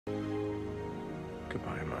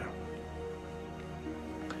Goodbye, Maya.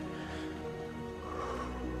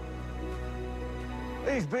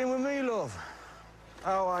 He's been with me, love.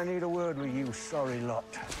 Oh, I need a word with you, sorry lot.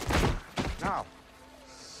 Now,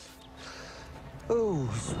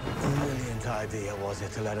 whose brilliant idea was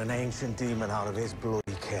it to let an ancient demon out of his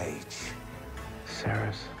bloody cage?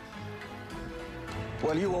 Sarah's.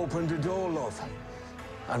 Well, you opened the door, love.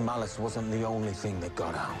 And malice wasn't the only thing that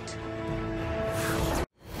got out.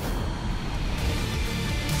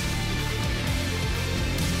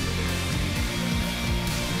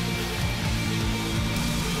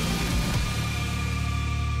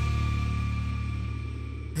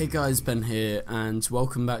 Hey guys, Ben here, and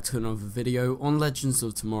welcome back to another video on Legends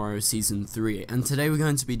of Tomorrow Season 3, and today we're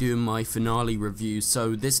going to be doing my finale review.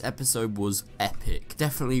 So this episode was epic,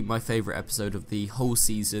 definitely my favourite episode of the whole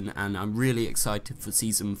season, and I'm really excited for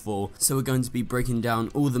Season 4. So we're going to be breaking down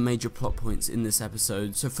all the major plot points in this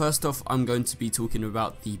episode. So first off, I'm going to be talking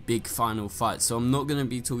about the big final fight, so I'm not going to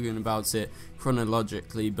be talking about it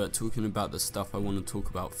chronologically, but talking about the stuff I want to talk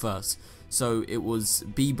about first. So it was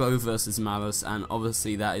Bebo versus Malice, and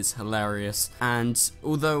obviously that is hilarious. And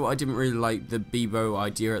although I didn't really like the Bebo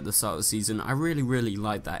idea at the start of the season, I really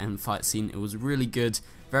liked that end fight scene. It was really good,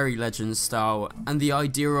 very Legends style, and the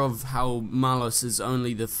idea of how Malice is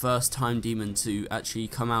only the first time demon to actually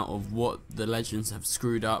come out of what the Legends have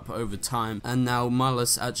screwed up over time, and now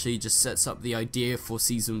Malice actually just sets up the idea for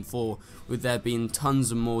Season 4, with there being tons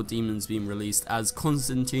of more demons being released. As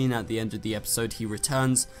Constantine at the end of the episode, he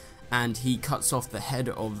returns and he cuts off the head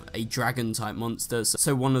of a dragon type monster,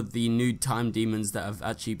 so one of the new time demons that have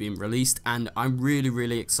actually been released. And I'm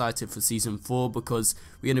really excited for Season 4 because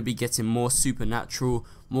we're going to be getting more supernatural,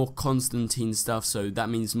 more Constantine stuff, so that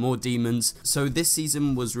means more demons. So this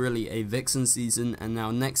season was really a Vixen season, and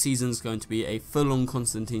now next season is going to be a full-on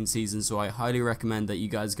Constantine season, so I highly recommend that you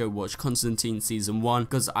guys go watch Constantine Season 1,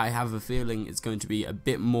 because I have a feeling it's going to be a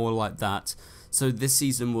bit more like that. So this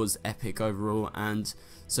season was epic overall, and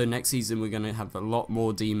so next season we're going to have a lot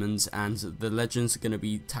more demons, and the Legends are going to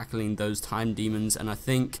be tackling those time demons, and I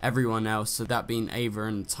think everyone else, so that being Ava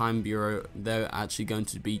and the Time Bureau, they're actually going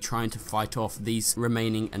to be trying to fight off these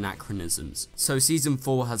remaining anachronisms. So Season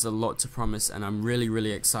 4 has a lot to promise, and I'm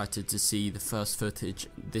really excited to see the first footage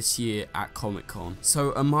this year at Comic-Con.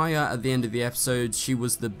 So Amaya at the end of the episode, she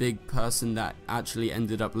was the big person that actually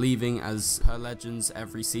ended up leaving, as per Legends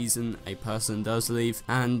every season a person does leave,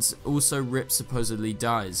 and also Rip supposedly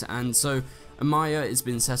died. And so Amaya has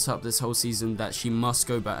been set up this whole season that she must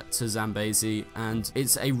go back to Zambezi, and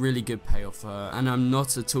it's a really good payoff for her, and I'm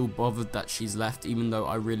not at all bothered that she's left, even though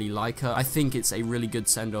I really like her. I think it's a really good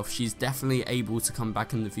send-off. She's definitely able to come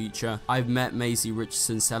back in the future. I've met Maisie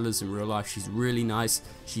Richardson Sellers in real life. She's really nice,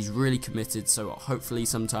 she's really committed, so hopefully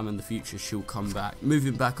sometime in the future she'll come back.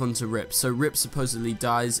 Moving back onto Rip. So Rip supposedly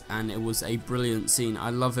dies, and it was a brilliant scene.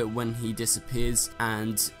 I love it when he disappears,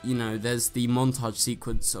 and you know, there's the montage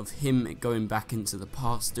sequence of him going back into the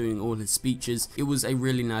past doing all his speeches. It was a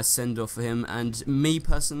really nice send-off for him, and me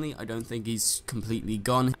personally, I don't think he's completely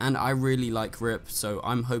gone, and I really like Rip, so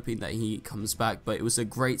I'm hoping that he comes back. But it was a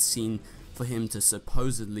great scene for him to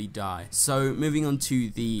supposedly die. So moving on to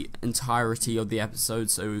the entirety of the episode,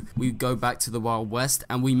 so we go back to the Wild West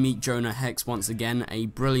and we meet Jonah Hex once again, a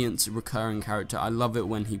brilliant recurring character. I love it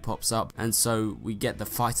when he pops up, and so we get the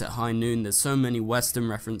fight at high noon. There's so many Western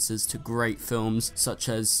references to great films, such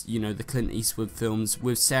as, you know, the Clint Eastwood films,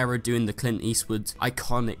 with Sarah doing the Clint Eastwood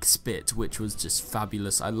iconic spit, which was just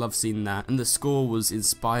fabulous. I love seeing that, and the score was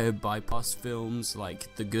inspired by past films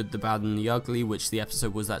like The Good, the Bad and the Ugly, which the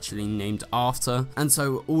episode was actually named after. And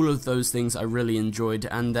so all of those things I really enjoyed,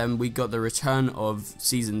 and then we got the return of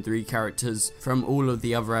Season 3 characters from all of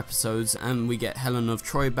the other episodes, and we get Helen of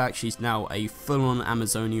Troy back. She's now a full-on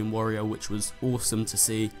Amazonian warrior, which was awesome to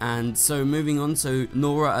see. And so moving on, so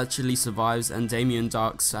Nora actually survives, and Damien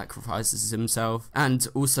Dark sacrifices himself, and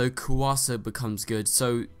also Kuwasa becomes good.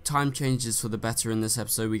 So time changes for the better in this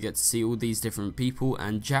episode. We get to see all these different people,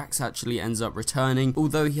 and Jax actually ends up returning.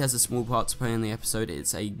 Although he has a small part to play in the episode,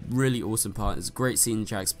 it's a really awesome part. It's great seeing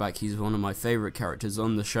Jax back. He's one of my favourite characters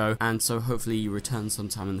on the show, and so hopefully he returns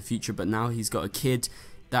sometime in the future. But now he's got a kid,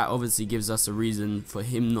 that obviously gives us a reason for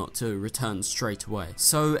him not to return straight away.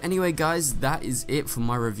 So anyway guys, that is it for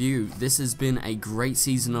my review. This has been a great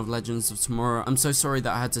season of Legends of Tomorrow. I'm so sorry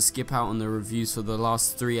that I had to skip out on the reviews for the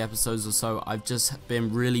last 3 episodes or so. I've just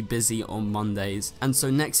been really busy on Mondays, and so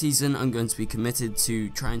next season I'm going to be committed to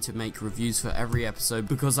trying to make reviews for every episode,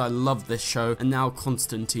 because I love this show, and now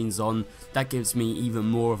Constantine's on. That gives me even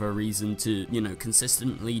more of a reason to, you know,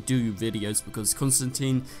 consistently do videos, because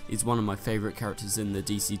Constantine is one of my favourite characters in the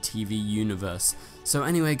DC TV universe. So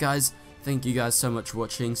anyway guys, Thank you guys so much for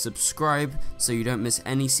watching. Subscribe so you don't miss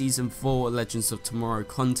any Season 4 Legends of Tomorrow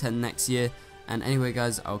content next year. And anyway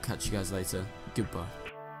guys, I'll catch you guys later. Goodbye.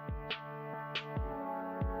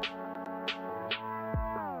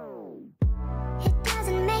 It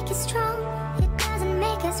doesn't make us strong, it doesn't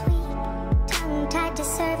make us weak. Tongue tied to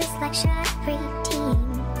service like shy preteen.